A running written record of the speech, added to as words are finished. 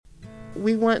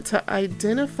We want to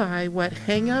identify what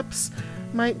hang-ups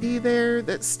might be there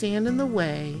that stand in the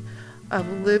way of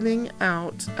living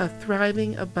out a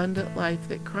thriving, abundant life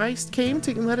that Christ came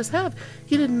to let us have.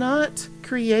 He did not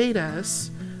create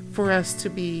us for us to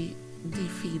be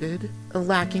defeated,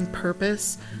 lacking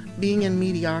purpose, being in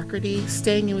mediocrity,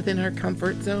 staying within our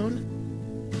comfort zone.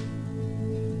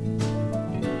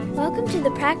 Welcome to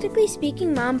the Practically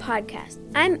Speaking Mom podcast.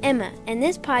 I'm Emma, and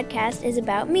this podcast is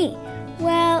about me.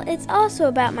 Well, it's also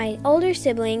about my older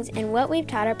siblings and what we've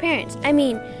taught our parents. I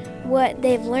mean, what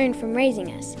they've learned from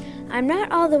raising us. I'm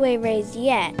not all the way raised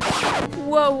yet.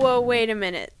 Whoa, wait a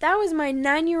minute. That was my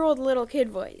 9-year-old little kid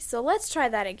voice, so let's try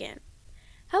that again.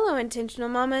 Hello, Intentional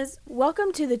Mamas.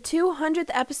 Welcome to the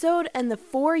 200th episode and the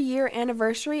 4-year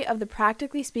anniversary of the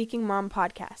Practically Speaking Mom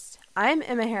podcast. I'm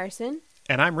Emma Harrison.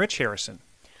 And I'm Rich Harrison.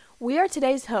 We are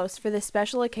today's hosts for this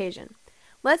special occasion.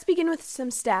 Let's begin with some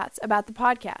stats about the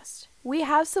podcast. We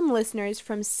have some listeners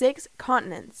from 6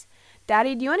 continents.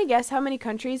 Daddy, do you want to guess how many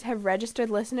countries have registered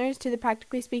listeners to the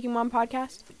Practically Speaking Mom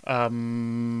podcast?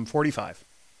 45.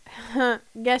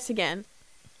 Guess again.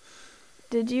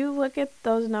 Did you look at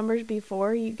those numbers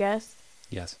before you guessed?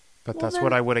 Yes, but that's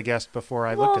what I would have guessed before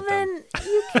I looked at them. Well, then,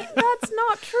 you can't, that's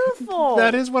not truthful.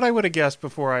 That is what I would have guessed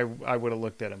before I would have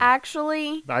looked at them.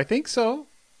 Actually, I think so.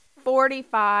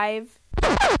 45.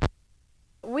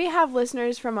 We have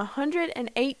listeners from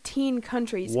 118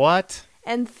 countries. What?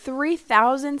 And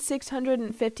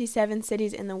 3,657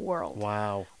 cities in the world.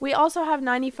 Wow. We also have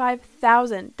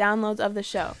 95,000 downloads of the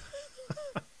show.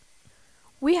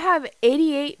 We have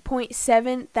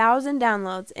 88.7 thousand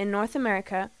downloads in North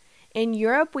America. In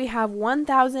Europe, we have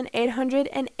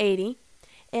 1,880.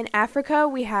 In Africa,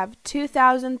 we have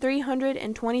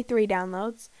 2,323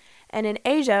 downloads. And in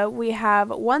Asia, we have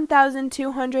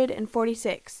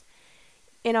 1,246.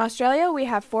 In Australia, we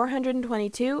have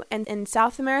 422, and in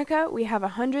South America, we have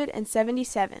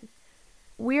 177.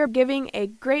 We are giving a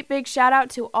great big shout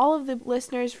out to all of the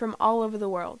listeners from all over the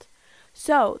world.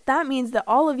 So, that means that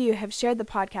all of you have shared the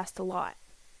podcast a lot.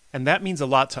 And that means a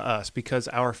lot to us because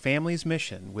our family's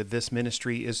mission with this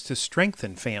ministry is to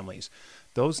strengthen families.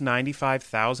 Those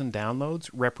 95,000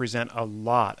 downloads represent a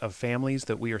lot of families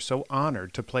that we are so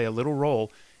honored to play a little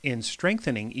role in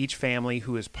strengthening each family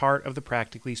who is part of the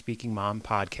Practically Speaking Mom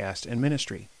podcast and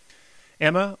ministry.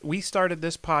 Emma, we started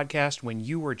this podcast when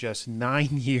you were just 9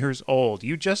 years old.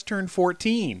 You just turned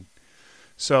 14.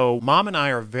 So Mom and I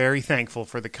are very thankful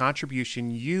for the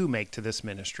contribution you make to this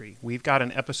ministry. We've got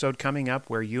an episode coming up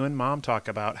where you and Mom talk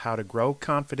about how to grow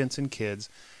confidence in kids.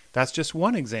 That's just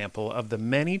one example of the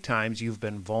many times you've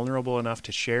been vulnerable enough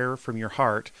to share from your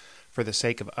heart for the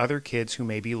sake of other kids who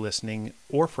may be listening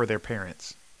or for their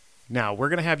parents. Now, we're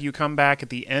going to have you come back at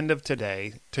the end of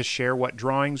today to share what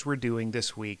drawings we're doing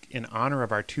this week in honor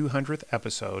of our 200th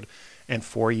episode and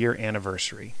 4-year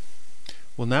anniversary.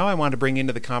 Well, now I want to bring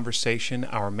into the conversation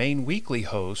our main weekly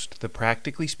host, the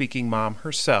Practically Speaking Mom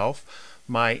herself,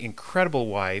 my incredible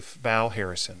wife, Val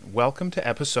Harrison. Welcome to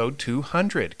episode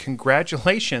 200.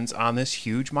 Congratulations on this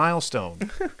huge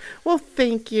milestone. Well,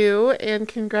 thank you, and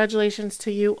congratulations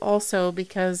to you also,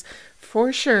 because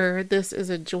for sure this is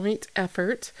a joint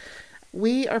effort.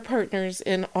 We are partners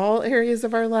in all areas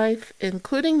of our life,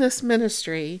 including this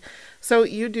ministry. So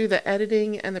you do the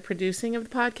editing and the producing of the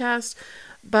podcast.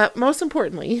 But most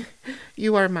importantly,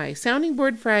 you are my sounding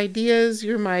board for ideas.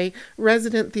 You're my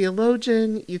resident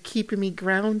theologian. You keep me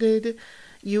grounded.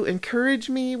 You encourage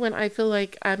me when I feel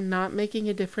like I'm not making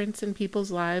a difference in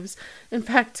people's lives. In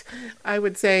fact, I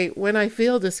would say when I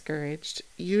feel discouraged,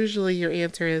 usually your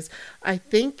answer is, I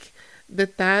think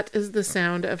that is the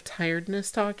sound of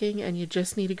tiredness talking, and you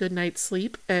just need a good night's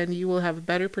sleep and you will have a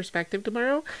better perspective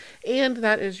tomorrow. And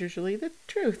that is usually the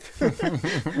truth.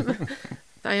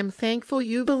 I am thankful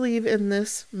you believe in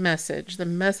this message, the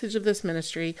message of this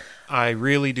ministry. I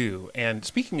really do. And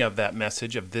speaking of that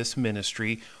message of this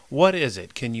ministry, what is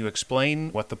it? Can you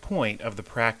explain what the point of the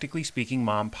Practically Speaking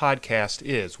Mom podcast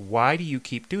is? Why do you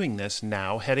keep doing this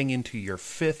now, heading into your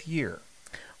 5th year?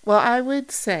 Well, I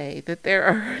would say that there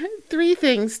are 3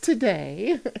 things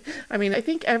today. I mean, I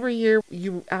think every year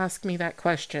you ask me that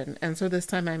question, and so this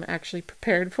time I'm actually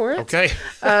prepared for it. Okay.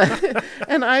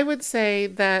 And I would say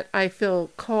that I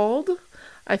feel called,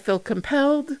 I feel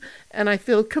compelled, and I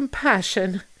feel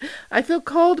compassion. I feel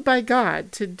called by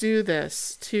God to do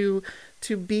this, to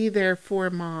be there for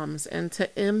moms and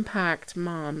to impact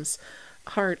moms'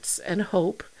 hearts and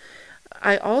hope.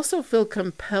 I also feel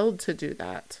compelled to do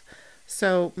that.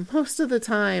 So most of the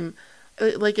time,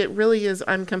 like it really is,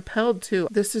 I'm compelled to.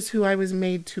 This is who I was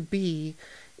made to be,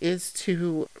 is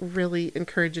to really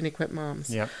encourage and equip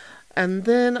moms. Yep. And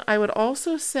then I would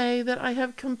also say that I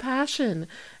have compassion,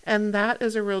 and that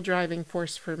is a real driving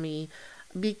force for me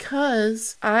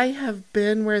because I have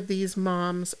been where these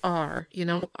moms are.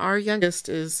 Our youngest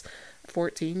is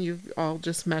 14. You've all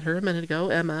just met her a minute ago,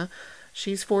 Emma.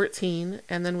 She's 14,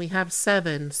 and then we have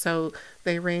 7. So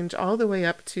they range all the way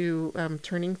up to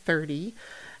turning 30.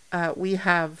 We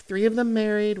have 3 of them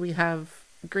married. We have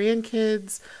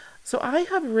grandkids. So I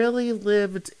have really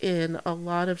lived in a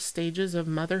lot of stages of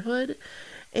motherhood.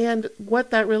 And what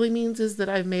that really means is that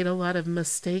I've made a lot of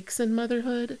mistakes in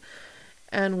motherhood.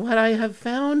 And what I have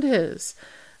found is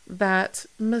that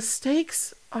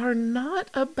mistakes are not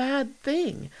a bad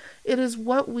thing. It is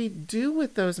what we do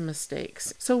with those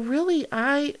mistakes. So really,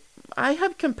 I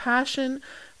have compassion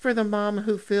for the mom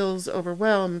who feels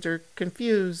overwhelmed or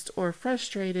confused or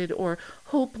frustrated or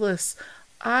hopeless.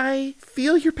 I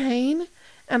feel your pain,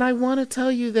 and I want to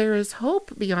tell you there is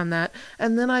hope beyond that.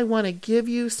 And then I want to give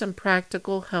you some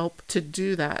practical help to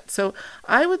do that. So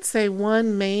I would say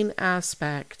one main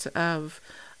aspect of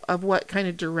what kind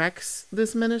of directs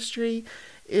this ministry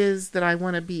is that I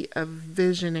want to be a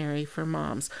visionary for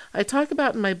moms. I talk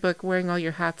about in my book, Wearing All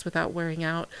Your Hats Without Wearing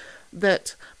Out,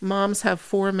 that moms have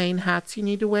 4 main hats you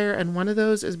need to wear, and one of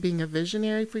those is being a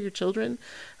visionary for your children,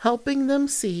 helping them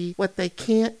see what they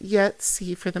can't yet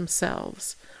see for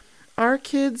themselves. Our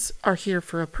kids are here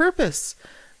for a purpose.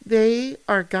 They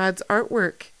are God's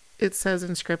artwork. It says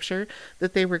in Scripture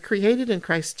that they were created in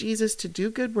Christ Jesus to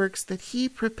do good works that He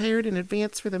prepared in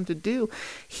advance for them to do.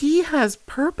 He has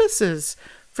purposes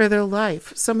for their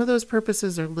life. Some of those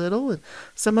purposes are little and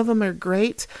some of them are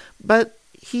great, but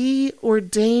He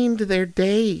ordained their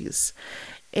days.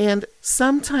 And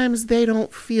sometimes they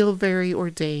don't feel very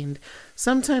ordained.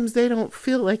 Sometimes they don't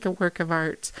feel like a work of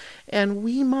art. And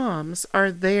we moms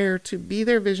are there to be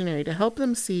their visionary, to help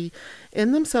them see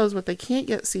in themselves what they can't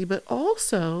yet see, but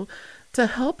also to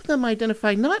help them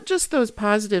identify not just those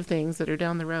positive things that are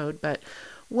down the road, but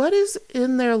what is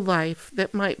in their life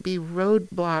that might be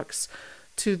roadblocks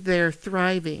to their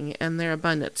thriving and their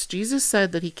abundance. Jesus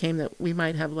said that He came that we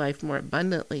might have life more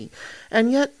abundantly.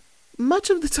 And yet, much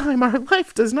of the time, our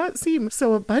life does not seem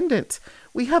so abundant.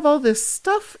 We have all this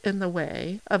stuff in the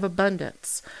way of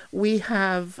abundance. We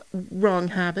have wrong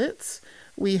habits.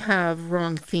 We have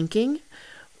wrong thinking.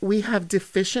 We have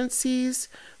deficiencies.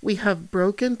 We have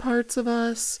broken parts of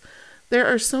us. There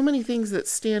are so many things that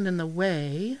stand in the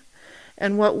way.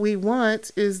 And what we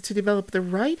want is to develop the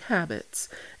right habits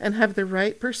and have the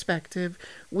right perspective.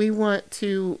 We want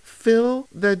to fill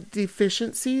the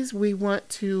deficiencies. We want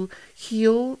to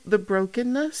heal the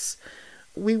brokenness.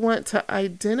 We want to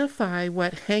identify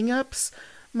what hang-ups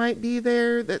might be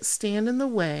there that stand in the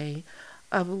way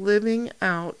of living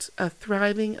out a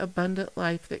thriving, abundant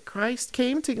life that Christ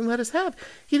came to let us have.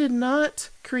 He did not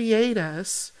create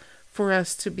us for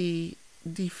us to be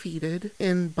defeated,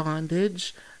 in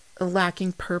bondage,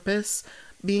 lacking purpose,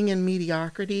 being in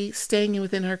mediocrity, staying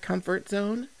within our comfort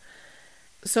zone.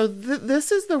 So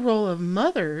this is the role of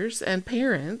mothers and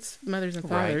parents, mothers and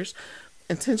fathers.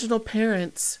 Right. Intentional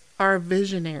parents are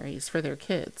visionaries for their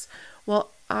kids. Well,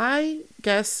 I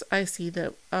guess I see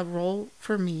that a role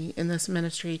for me in this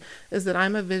ministry is that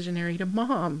I'm a visionary to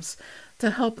moms,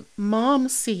 to help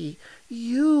moms see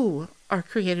you are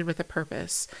created with a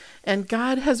purpose, and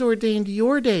God has ordained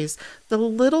your days, the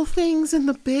little things and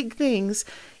the big things.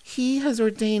 He has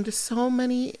ordained so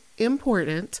many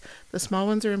important, the small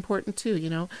ones are important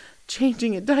too,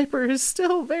 changing a diaper is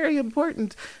still very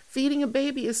important. Feeding a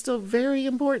baby is still very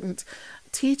important.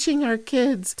 Teaching our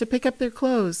kids to pick up their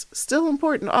clothes, still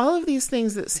important. All of these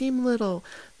things that seem little,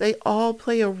 they all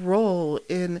play a role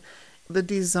in the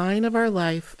design of our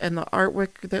life and the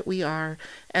artwork that we are,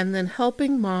 and then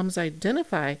helping moms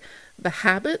identify the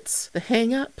habits, the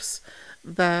hang-ups,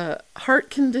 the heart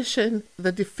condition,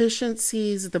 the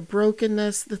deficiencies, the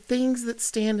brokenness, the things that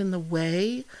stand in the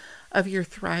way of your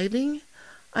thriving.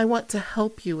 I want to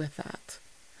help you with that.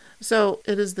 So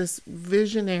it is this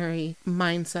visionary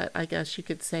mindset, I guess you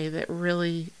could say, that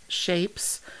really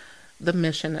shapes the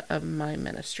mission of my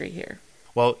ministry here.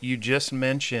 Well, you just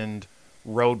mentioned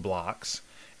roadblocks.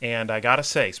 And I got to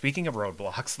say, speaking of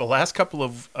roadblocks, the last couple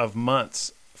of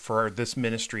months for this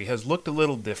ministry has looked a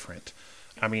little different.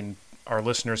 I mean, our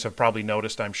listeners have probably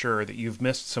noticed, I'm sure, that you've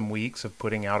missed some weeks of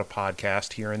putting out a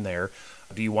podcast here and there.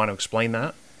 Do you want to explain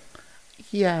that?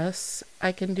 Yes,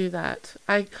 I can do that.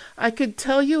 I could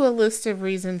tell you a list of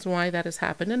reasons why that has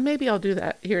happened, and maybe I'll do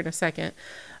that here in a second.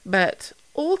 But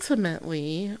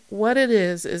ultimately, what it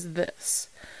is this.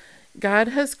 God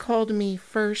has called me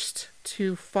first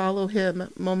to follow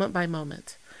Him moment by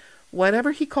moment.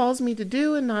 Whatever He calls me to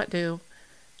do and not do,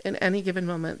 in any given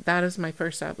moment. That is my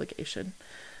first obligation.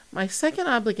 My second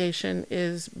obligation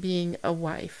is being a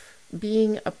wife,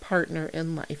 being a partner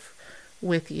in life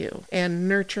with you and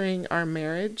nurturing our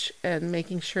marriage and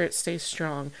making sure it stays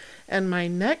strong. And my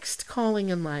next calling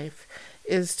in life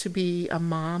is to be a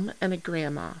mom and a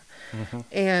grandma.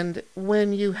 And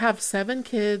when you have 7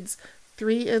 kids,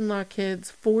 3 in-law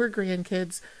kids, 4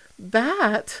 grandkids,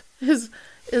 that is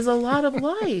a lot of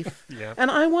life. Yeah. And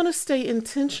I want to stay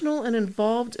intentional and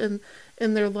involved in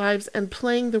their lives and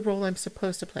playing the role I'm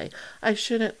supposed to play. I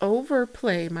shouldn't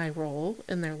overplay my role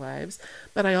in their lives,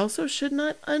 but I also should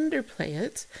not underplay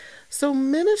it. So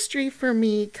ministry for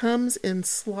me comes in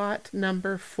slot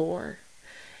number 4.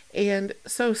 And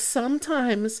so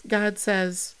sometimes God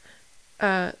says,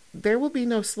 there will be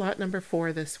no slot number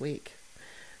 4 this week,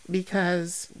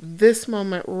 because this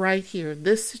moment right here,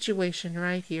 this situation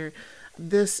right here,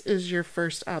 this is your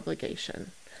first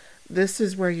obligation. This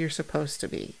is where you're supposed to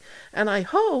be. And I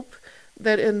hope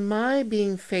that in my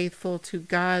being faithful to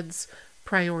God's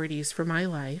priorities for my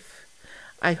life,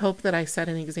 I hope that I set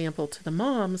an example to the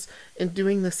moms in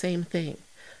doing the same thing.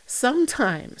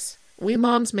 Sometimes we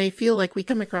moms may feel like we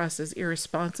come across as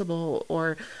irresponsible,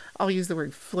 or I'll use the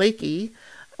word flaky,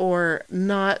 or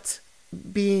not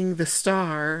being the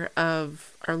star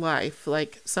of our life.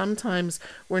 Like sometimes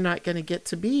we're not going to get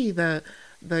to be the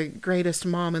greatest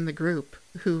mom in the group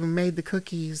who made the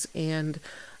cookies and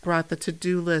brought the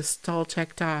to-do list all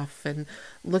checked off and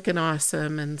looking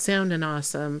awesome and sounding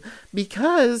awesome,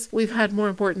 because we've had more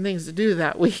important things to do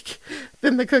that week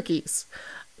than the cookies.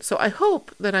 So I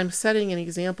hope that I'm setting an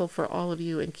example for all of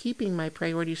you and keeping my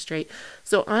priorities straight.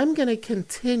 So I'm going to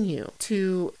continue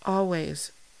to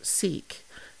always seek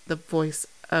the voice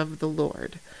of the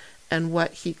Lord and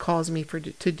what he calls me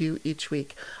to do each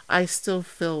week. I still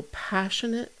feel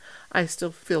passionate. I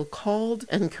still feel called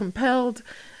and compelled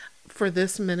for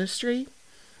this ministry.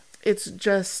 It's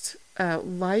just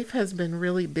life has been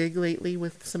really big lately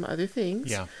with some other things.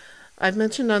 Yeah. I've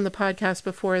mentioned on the podcast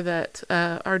before that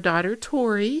our daughter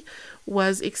Tori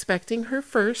was expecting her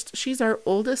first. She's our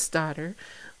oldest daughter,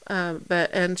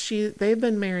 they've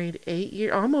been married 8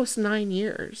 years, almost 9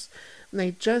 years. And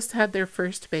they just had their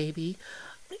first baby,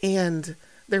 and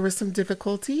there was some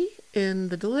difficulty in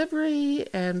the delivery,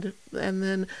 and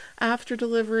then after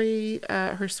delivery,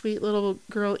 her sweet little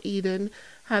girl Eden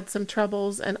had some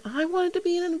troubles, and I wanted to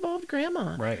be an involved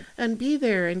grandma, Right. and be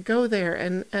there and go there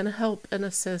and help and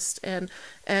assist and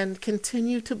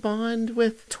continue to bond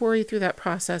with Tori through that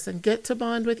process, and get to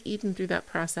bond with Eden through that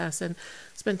process, and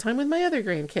spend time with my other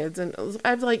grandkids. And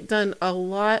I've done a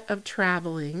lot of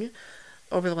traveling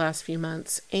over the last few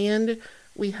months, and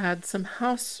we had some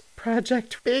house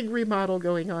project, big remodel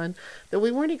going on that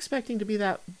we weren't expecting to be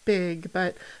that big,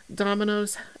 but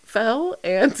dominoes fell,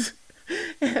 and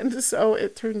so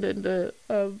it turned into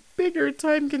a bigger,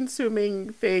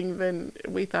 time-consuming thing than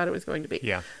we thought it was going to be.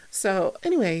 Yeah. So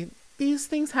anyway, these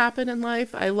things happen in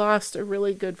life. I lost a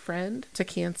really good friend to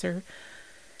cancer,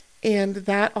 and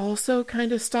that also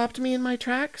kind of stopped me in my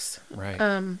tracks.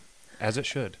 Right. As it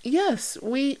should. Yes,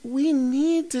 we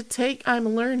need to take,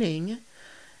 I'm learning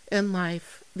in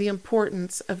life the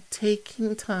importance of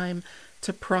taking time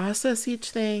to process each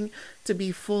thing, to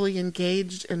be fully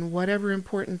engaged in whatever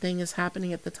important thing is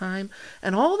happening at the time.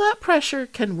 And all that pressure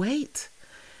can wait.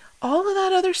 All of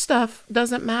that other stuff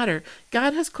doesn't matter.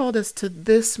 God has called us to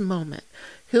this moment.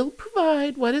 He'll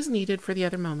provide what is needed for the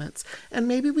other moments. And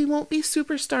maybe we won't be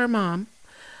superstar mom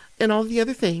and all the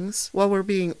other things while we're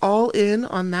being all in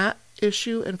on that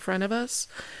issue in front of us,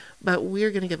 but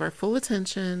we're going to give our full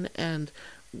attention, and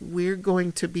we're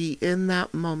going to be in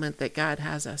that moment that God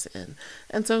has us in.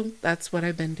 And so that's what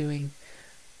I've been doing.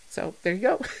 So there you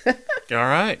go. All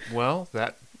right. Well,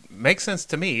 that makes sense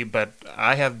to me, but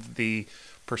I have the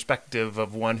perspective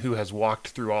of one who has walked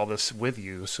through all this with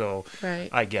you, so Right.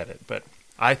 I get it. But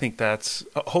I think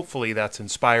hopefully that's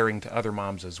inspiring to other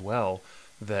moms as well,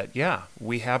 that, yeah,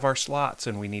 we have our slots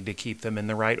and we need to keep them in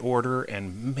the right order.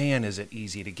 And man, is it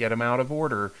easy to get them out of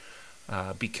order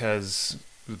because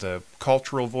the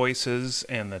cultural voices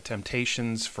and the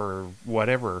temptations for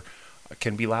whatever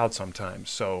can be loud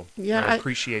sometimes. So Yeah, I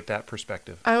appreciate that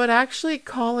perspective. I would actually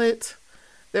call it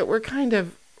that we're kind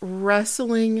of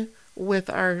wrestling with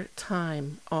our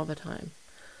time all the time.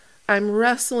 I'm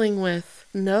wrestling with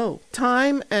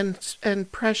time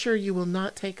and pressure you will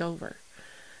not take over,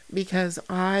 because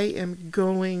I am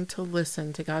going to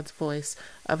listen to God's voice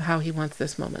of how he wants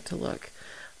this moment to look.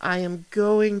 I am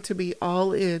going to be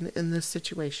all in this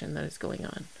situation that is going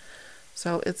on.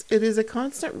 So it is a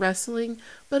constant wrestling,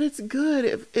 but it's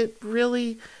good.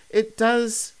 It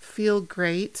does feel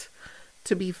great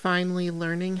to be finally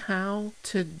learning how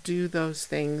to do those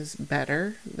things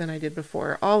better than I did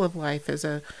before. All of life is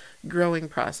a growing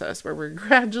process where we're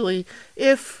gradually,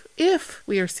 if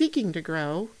we are seeking to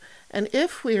grow, and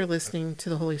if we are listening to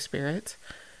the Holy Spirit,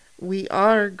 we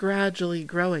are gradually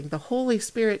growing. The Holy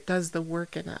Spirit does the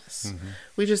work in us. Mm-hmm.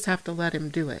 We just have to let him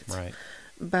do it. Right.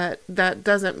 But that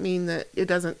doesn't mean that it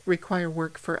doesn't require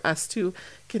work for us to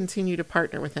continue to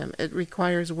partner with him. It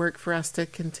requires work for us to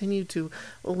continue to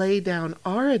lay down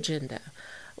our agenda,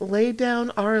 lay down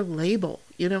our label.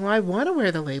 You know, I want to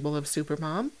wear the label of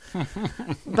Supermom,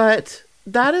 but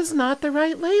that is not the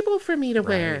right label for me to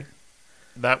wear.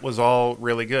 That was all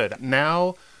really good.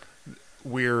 Now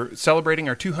we're celebrating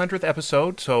our 200th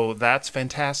episode, so that's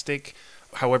fantastic.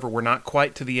 However, we're not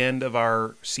quite to the end of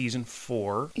our season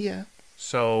 4. Yeah.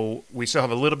 So we still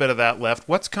have a little bit of that left.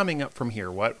 What's coming up from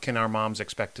here? What can our moms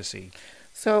expect to see?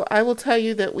 So I will tell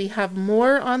you that we have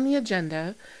more on the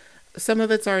agenda. Some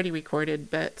of it's already recorded,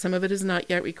 but some of it is not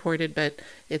yet recorded, but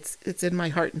it's in my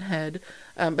heart and head.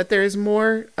 But there is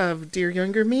more of Dear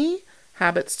Younger Me,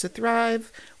 Habits to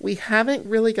Thrive. We haven't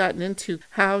really gotten into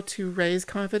how to raise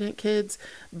confident kids,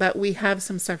 but we have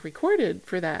some stuff recorded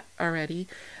for that already.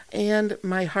 And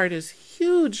my heart is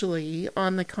hugely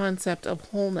on the concept of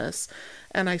wholeness.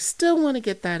 And I still want to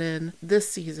get that in this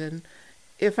season.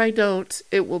 If I don't,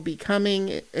 it will be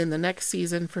coming in the next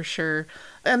season for sure.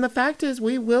 And the fact is,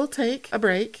 we will take a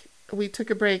break. We took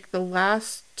a break the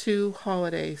last 2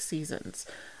 holiday seasons,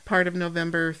 part of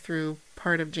November through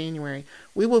part of January.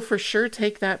 We will for sure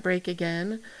take that break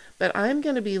again. But I'm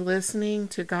going to be listening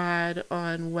to God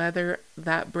on whether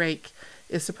that break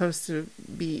is supposed to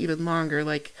be even longer.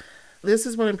 Like, this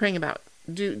is what I'm praying about.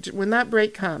 When that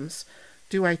break comes,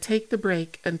 do I take the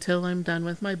break until I'm done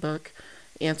with my book,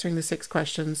 answering the 6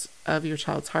 questions of your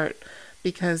child's heart?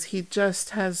 Because he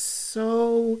just has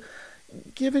so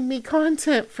given me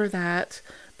content for that.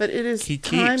 But it is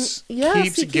time. He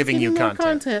keeps giving you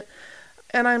content.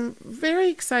 And I'm very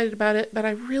excited about it, but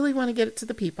I really want to get it to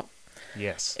the people.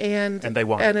 Yes. And they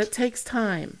want and it takes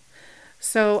time.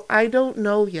 So I don't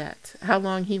know yet how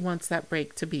long he wants that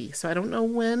break to be. So I don't know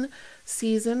when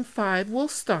season 5 will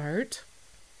start,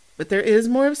 but there is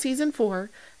more of season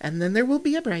 4, and then there will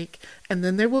be a break, and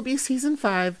then there will be season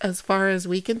 5 as far as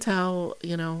we can tell,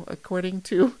 you know, according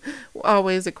to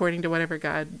whatever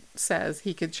God says.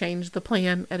 He could change the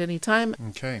plan at any time.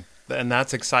 Okay. And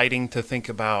that's exciting to think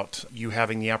about, you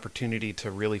having the opportunity to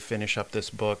really finish up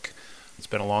this book. It's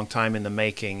been a long time in the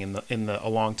making, a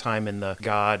long time in the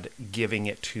God giving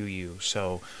it to you.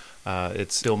 So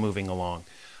it's still moving along.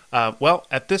 Well,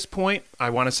 at this point,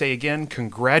 I want to say again,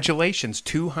 congratulations,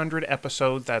 200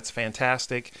 episodes. That's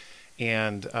fantastic.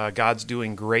 And God's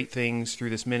doing great things through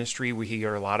this ministry. We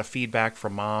hear a lot of feedback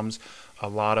from moms, a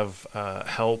lot of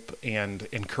help and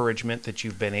encouragement that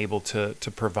you've been able to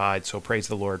provide. So praise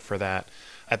the Lord for that.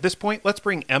 At this point, let's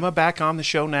bring Emma back on the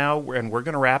show now, and we're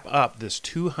going to wrap up this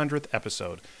 200th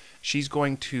episode. She's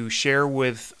going to share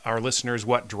with our listeners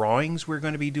what drawings we're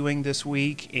going to be doing this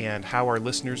week and how our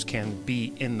listeners can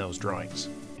be in those drawings.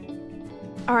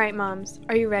 All right, moms,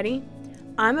 are you ready?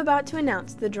 I'm about to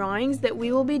announce the drawings that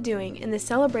we will be doing in the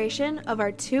celebration of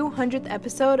our 200th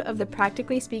episode of the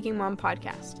Practically Speaking Mom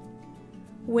podcast.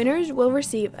 Winners will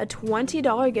receive a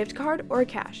 $20 gift card or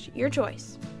cash, your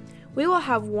choice. We will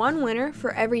have one winner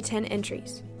for every 10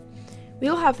 entries. We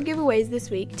will have giveaways this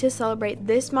week to celebrate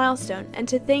this milestone and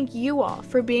to thank you all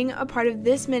for being a part of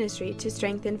this ministry to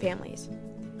strengthen families.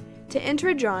 To enter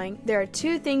a drawing, there are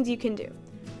 2 things you can do.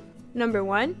 Number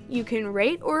 1, you can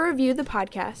rate or review the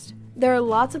podcast. There are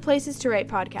lots of places to rate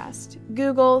podcasts.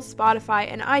 Google,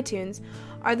 Spotify, and iTunes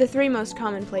are the 3 most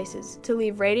common places to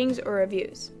leave ratings or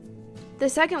reviews. The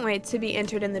second way to be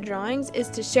entered in the drawings is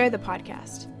to share the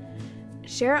podcast.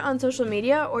 Share it on social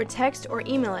media or text or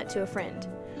email it to a friend.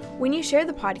 When you share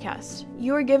the podcast,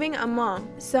 you are giving a mom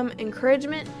some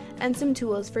encouragement and some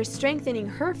tools for strengthening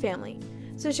her family.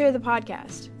 So share the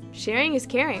podcast. Sharing is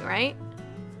caring, right?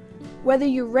 Whether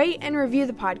you rate and review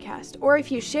the podcast or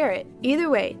if you share it, either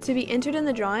way, to be entered in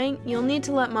the drawing, you'll need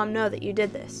to let mom know that you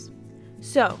did this.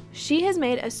 So, she has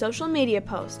made a social media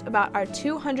post about our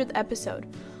 200th episode.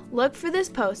 Look for this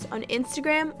post on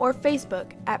Instagram or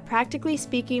Facebook at Practically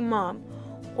Speaking Mom,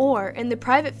 or in the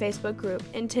private Facebook group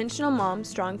Intentional Mom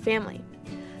Strong Family.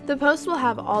 The post will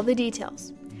have all the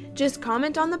details. Just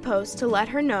comment on the post to let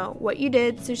her know what you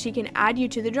did so she can add you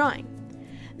to the drawing.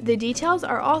 The details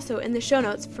are also in the show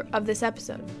notes of this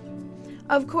episode.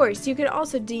 Of course, you could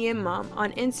also DM Mom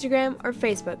on Instagram or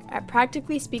Facebook at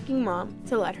Practically Speaking Mom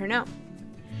to let her know.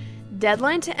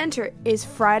 Deadline to enter is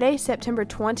Friday, September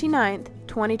 29th,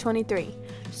 2023.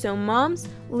 So moms,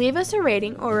 leave us a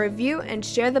rating or review and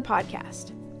share the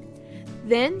podcast.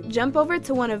 Then jump over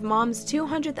to one of Mom's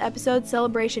 200th episode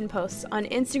celebration posts on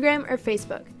Instagram or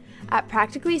Facebook at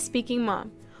Practically Speaking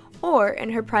Mom, or in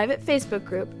her private Facebook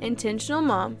group, Intentional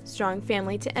Mom, Strong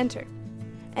Family, to enter.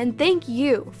 And thank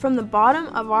you from the bottom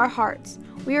of our hearts.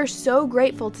 We are so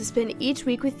grateful to spend each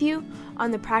week with you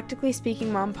on the Practically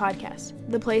Speaking Mom podcast,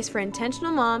 the place for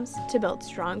intentional moms to build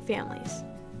strong families.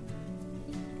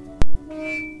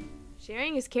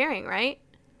 Sharing is caring, right?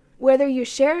 Whether you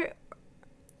share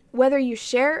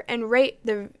and rate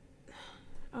the...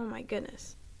 Oh my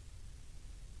goodness.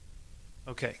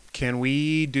 Okay, can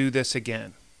we do this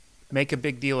again? Make a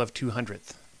big deal of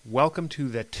 200th. Welcome to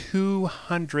the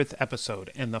 200th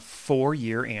episode and the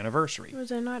 4-year anniversary.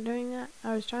 Was I not doing that?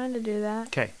 I was trying to do that.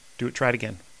 Okay, try it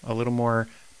again. A little more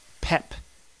pep.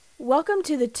 Welcome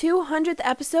to the 200th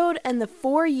episode and the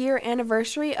 4-year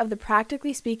anniversary of the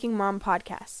Practically Speaking Mom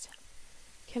podcast.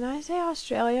 Can I say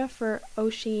Australia for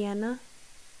Oceania?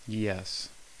 Yes.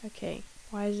 Okay.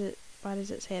 Why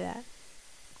does it say that?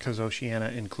 Because Oceania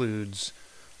includes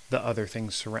the other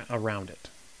things around it.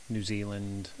 New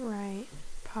Zealand. Right.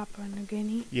 Papua New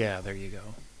Guinea. Yeah, there you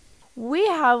go. We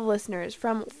have listeners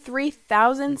from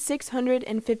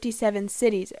 3,657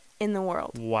 cities in the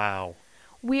world. Wow.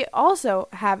 We also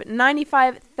have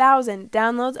 95,000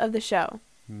 downloads of the show.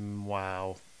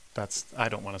 Wow. I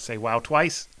don't want to say wow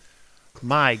twice.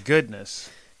 My goodness.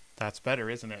 That's better,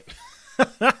 isn't it?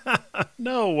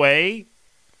 No way.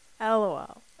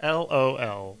 LOL.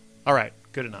 LOL. All right.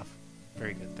 Good enough.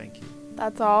 Very good. Thank you.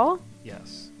 That's all?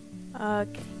 Yes.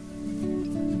 Okay.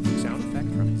 Sound effect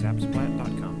from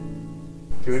zapsplat.com.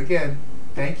 Do it again.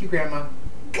 Thank you, Grandma.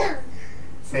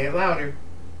 Say it louder.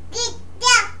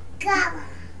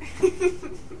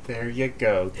 There you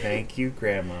go. Thank you,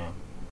 Grandma.